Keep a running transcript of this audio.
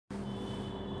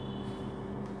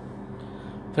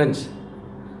Friends,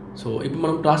 so ఇప్పుడు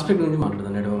మనం prospect గురించి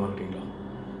మాట్లాడదాం నెట్వర్క్ మార్కెటింగ్లో.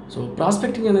 సో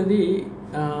ప్రాస్పెక్టింగ్ అనేది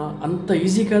అంత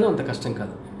ఈజీ కాదు, అంత కష్టం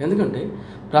కాదు. ఎందుకంటే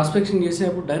ప్రాస్పెక్టింగ్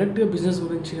చేసేటప్పుడు డైరెక్ట్గా బిజినెస్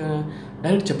గురించి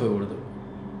డైరెక్ట్ చెప్పకూడదు.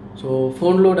 సో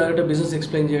ఫోన్లో డైరెక్ట్ బిజినెస్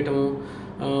ఎక్స్ప్లెయిన్ చేయటము,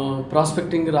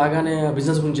 ప్రాస్పెక్టింగ్ రాగానే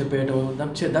బిజినెస్ గురించి చెప్పేయటము,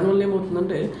 దానివల్ల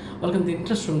ఏమవుతుందంటే వాళ్ళకి అంత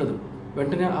ఇంట్రెస్ట్ ఉండదు.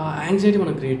 వెంటనే ఆ యాంగ్జైటీ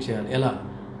మనం క్రియేట్ చేయాలి. ఎలా?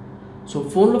 సో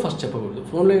ఫోన్లో ఫస్ట్ చెప్పకూడదు.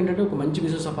 ఫోన్లో ఏంటంటే ఒక మంచి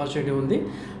బిజినెస్ ఆపర్చునిటీ ఉంది,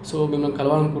 సో మిమ్మల్ని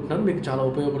కలవాలనుకుంటున్నారు, మీకు చాలా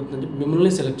ఉపయోగపడుతుందని చెప్పి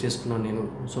మిమ్మల్ని సెలెక్ట్ చేసుకున్నాను నేను,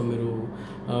 సో మీరు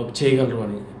చేయగలరు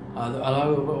అని అలా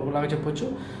ఒకలాగా చెప్పొచ్చు.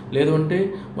 లేదు అంటే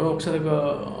మనం ఒకసారి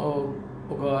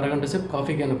ఒక అరగంట సేపు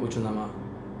కాఫీకి అయినా కూర్చుందామా,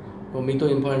 మీతో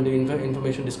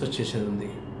ఇన్ఫర్మేషన్ డిస్కస్ చేసేది ఉంది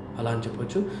అలా అని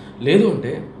చెప్పొచ్చు. లేదు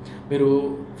అంటే మీరు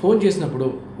ఫోన్ చేసినప్పుడు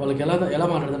వాళ్ళకి ఎలా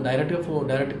మాట్లాడతారు,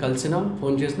 డైరెక్ట్ కలిసినా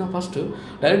ఫోన్ చేసినా ఫస్ట్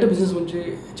డైరెక్ట్ బిజినెస్ గురించి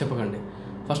చెప్పకండి.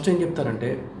 ఫస్ట్ ఏం చెప్తారంటే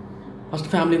ఫస్ట్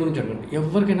ఫ్యామిలీ గురించి అడగండి.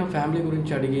 ఎవరికైనా ఫ్యామిలీ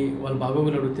గురించి అడిగి వాళ్ళు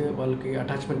బాగోగులు అడిగితే వాళ్ళకి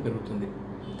అటాచ్మెంట్ పెరుగుతుంది.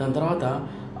 దాని తర్వాత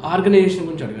ఆర్గనైజేషన్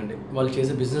గురించి అడగండి, వాళ్ళు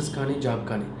చేసే బిజినెస్ కానీ జాబ్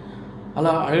కానీ.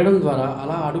 అలా అడగడం ద్వారా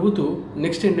అలా అడుగుతూ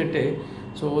నెక్స్ట్ ఏంటంటే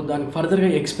సో దానికి ఫర్దర్గా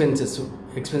ఎక్స్పెన్సెస్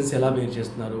ఎలా బేర్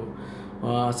చేస్తున్నారు,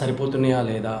 సరిపోతున్నాయా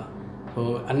లేదా, సో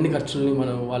అన్ని ఖర్చుల్ని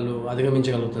వాళ్ళు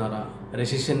అధిగమించగలుగుతున్నారా,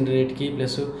 రెసిషన్ రేట్కి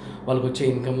ప్లస్ వాళ్ళకి వచ్చే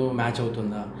ఇన్కమ్ మ్యాచ్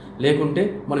అవుతుందా, లేకుంటే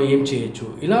మనం ఏం చేయొచ్చు.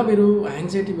 ఇలా మీరు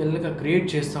యాంగ్జైటీ మెల్లగా క్రియేట్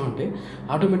చేస్తూ ఉంటే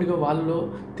ఆటోమేటిక్గా వాళ్ళలో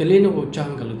తెలియని ఒక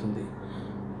ఉత్సాహం కలుగుతుంది.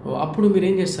 అప్పుడు మీరు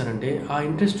ఏం చేస్తారంటే ఆ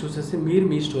ఇంట్రెస్ట్ చూసేసి మీరు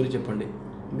మీ స్టోరీ చెప్పండి.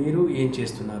 మీరు ఏం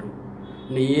చేస్తున్నారు,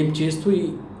 ఏం చేస్తూ ఈ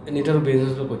నెట్వర్క్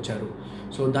బిజినెస్లోకి వచ్చారు,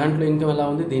 సో దాంట్లో ఇన్కమ్ ఎలా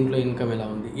ఉంది, దీంట్లో ఇన్కమ్ ఎలా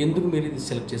ఉంది, ఎందుకు మీరు ఇది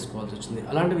సెలెక్ట్ చేసుకోవాల్సి వచ్చింది,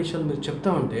 అలాంటి విషయాలు మీరు చెప్తా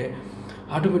ఉంటే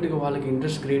ఆటోమేటిక్గా వాళ్ళకి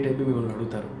ఇంట్రెస్ట్ క్రియేట్ అయిపోయి మిమ్మల్ని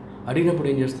అడుగుతారు. అడిగినప్పుడు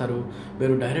ఏం చేస్తారు,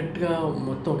 మీరు డైరెక్ట్గా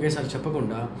మొత్తం ఒకేసారి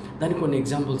చెప్పకుండా దానికి కొన్ని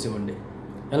ఎగ్జాంపుల్స్ ఇవ్వండి.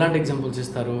 ఎలాంటి ఎగ్జాంపుల్స్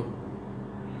ఇస్తారు?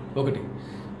 ఒకటి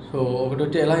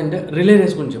వచ్చి ఎలా అంటే రిలే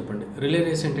రేస్ గురించి చెప్పండి. రిలే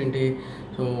రేస్ ఏంటంటే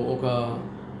సో ఒక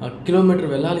కిలోమీటర్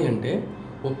వెళ్ళాలి అంటే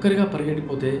ఒక్కరిగా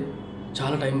పరిగెట్టిపోతే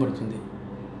చాలా టైం పడుతుంది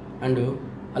అండ్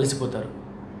అలసిపోతారు.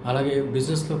 అలాగే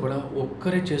బిజినెస్లో కూడా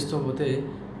ఒక్కరే చేస్తూ పోతే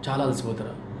చాలా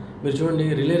అలసిపోతారు. మీరు చూడండి,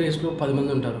 రిలే రేస్లో 10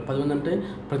 మంది ఉంటారు. 10 మంది అంటే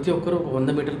ప్రతి ఒక్కరు ఒక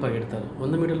 100 మీటర్లు పరిగెడతారు.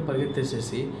 100 మీటర్లు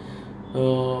పరిగెత్తేసేసి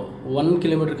 1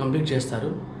 కిలోమీటర్ కంప్లీట్ చేస్తారు.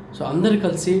 సో అందరు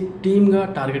కలిసి టీమ్గా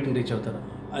టార్గెట్ని రీచ్ అవుతారు.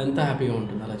 ఎంత హ్యాపీగా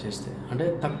ఉంటుంది అలా చేస్తే. అంటే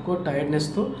తక్కువ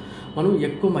టైర్డ్నెస్తో మనం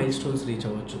ఎక్కువ మైల్ స్టోన్స్ రీచ్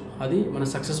అవ్వచ్చు. అది మన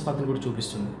సక్సెస్ పాత్రని కూడా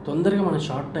చూపిస్తుంది. తొందరగా మన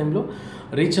షార్ట్ టైంలో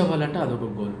రీచ్ అవ్వాలంటే అదొక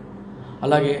గోల్.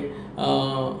 అలాగే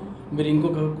మీరు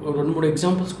ఇంకొక 2-3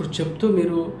 ఎగ్జాంపుల్స్ కూడా చెప్తూ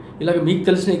మీరు ఇలాగ మీకు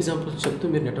తెలిసిన ఎగ్జాంపుల్స్ చెప్తూ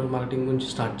మీరు నెట్వర్క్ మార్కెటింగ్ గురించి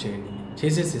స్టార్ట్ చేయండి.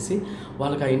 చేసేసేసి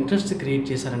వాళ్ళకి ఆ ఇంట్రెస్ట్ క్రియేట్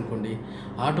చేశారనుకోండి,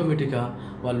 ఆటోమేటిక్గా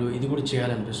వాళ్ళు ఇది కూడా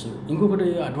చేయాలనిపిస్తుంది. ఇంకొకటి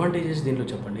అడ్వాంటేజెస్ దీంట్లో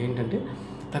చెప్పండి. ఏంటంటే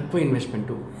తక్కువ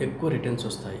ఇన్వెస్ట్మెంటు, ఎక్కువ రిటర్న్స్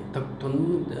వస్తాయి,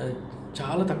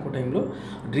 చాలా తక్కువ టైంలో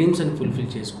డ్రీమ్స్ అని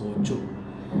ఫుల్ఫిల్ చేసుకోవచ్చు.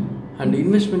 అండ్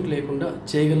ఇన్వెస్ట్మెంట్ లేకుండా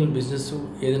చేయగల బిజినెస్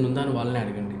ఏదైనా ఉందా అని వాళ్ళని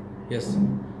అడగండి. ఎస్,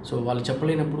 సో వాళ్ళు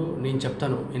చెప్పలేనప్పుడు నేను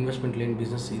చెప్తాను ఇన్వెస్ట్మెంట్ లేని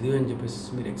బిజినెస్ ఇది అని చెప్పేసి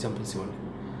మీరు ఎగ్జాంపుల్స్ ఇవ్వండి.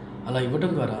 అలా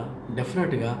ఇవ్వడం ద్వారా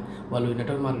డెఫినెట్గా వాళ్ళు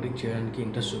నెట్వర్క్ మార్కెటింగ్ చేయడానికి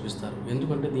ఇంట్రెస్ట్ చూపిస్తారు.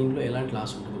 ఎందుకంటే దీంట్లో ఎలాంటి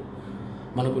లాస్ ఉండదు.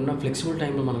 మనకున్న ఫ్లెక్సిబుల్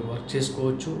టైంలో మనం వర్క్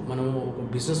చేసుకోవచ్చు, మనము ఒక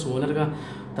బిజినెస్ ఓనర్గా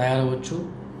తయారవచ్చు.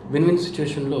 విన్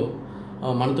సిచ్యువేషన్లో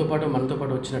మనతో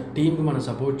పాటు వచ్చిన టీంకి మనం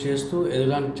సపోర్ట్ చేస్తూ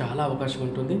ఎదగడానికి చాలా అవకాశం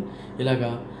ఉంటుంది.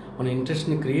 ఇలాగా మన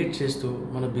ఇంట్రెస్ట్ని క్రియేట్ చేస్తూ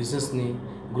మన బిజినెస్ని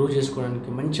గ్రో చేసుకోవడానికి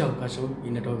మంచి అవకాశం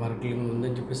ఈ నెట్వర్క్ మార్కెటింగ్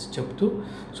ఉందని చెప్పేసి చెప్తూ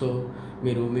సో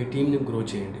మీరు మీ టీంని గ్రో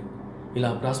చేయండి. ఇలా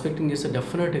ప్రాస్పెక్టింగ్ చేస్తే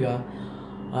డెఫినెట్గా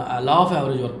లా ఆఫ్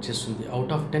యావరేజ్ వర్క్ చేస్తుంది.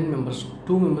 అవుట్ ఆఫ్ 10 మెంబర్స్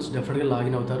 2 మెంబర్స్ డెఫినెట్గా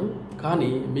లాగిన్ అవుతారు.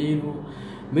 కానీ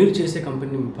మీరు చేసే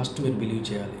కంపెనీని ఫస్ట్ మీరు బిలీవ్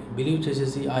చేయాలి. బిలీవ్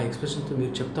చేసేసి ఆ ఎక్స్ప్రెషన్తో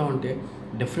మీరు చెప్తా ఉంటే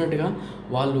డెఫినెట్గా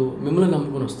వాళ్ళు మిమ్మల్ని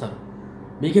నమ్ముకొని వస్తారు.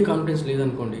 మీకే కాన్ఫిడెన్స్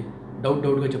లేదనుకోండి,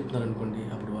 డౌట్గా చెప్తున్నారు అనుకోండి,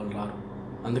 అప్పుడు వాళ్ళు రారు.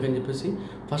 అందుకని చెప్పేసి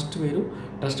ఫస్ట్ మీరు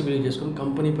ట్రస్ట్ బిల్డ్ చేసుకొని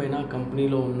కంపెనీ పైన,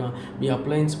 కంపెనీలో ఉన్న మీ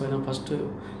అప్లయన్స్ పైన ఫస్ట్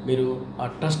మీరు ఆ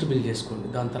ట్రస్ట్ బిల్డ్ చేసుకోండి.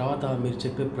 దాని తర్వాత మీరు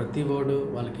చెప్పే ప్రతి వర్డ్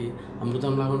వాళ్ళకి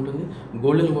అమృతంలాగా ఉంటుంది,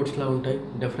 గోల్డెన్ వర్డ్స్లా ఉంటాయి.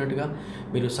 డెఫినెట్గా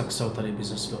మీరు సక్సెస్ అవుతారు ఈ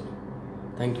బిజినెస్లో.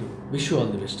 Thank you. Wish you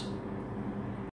all the best.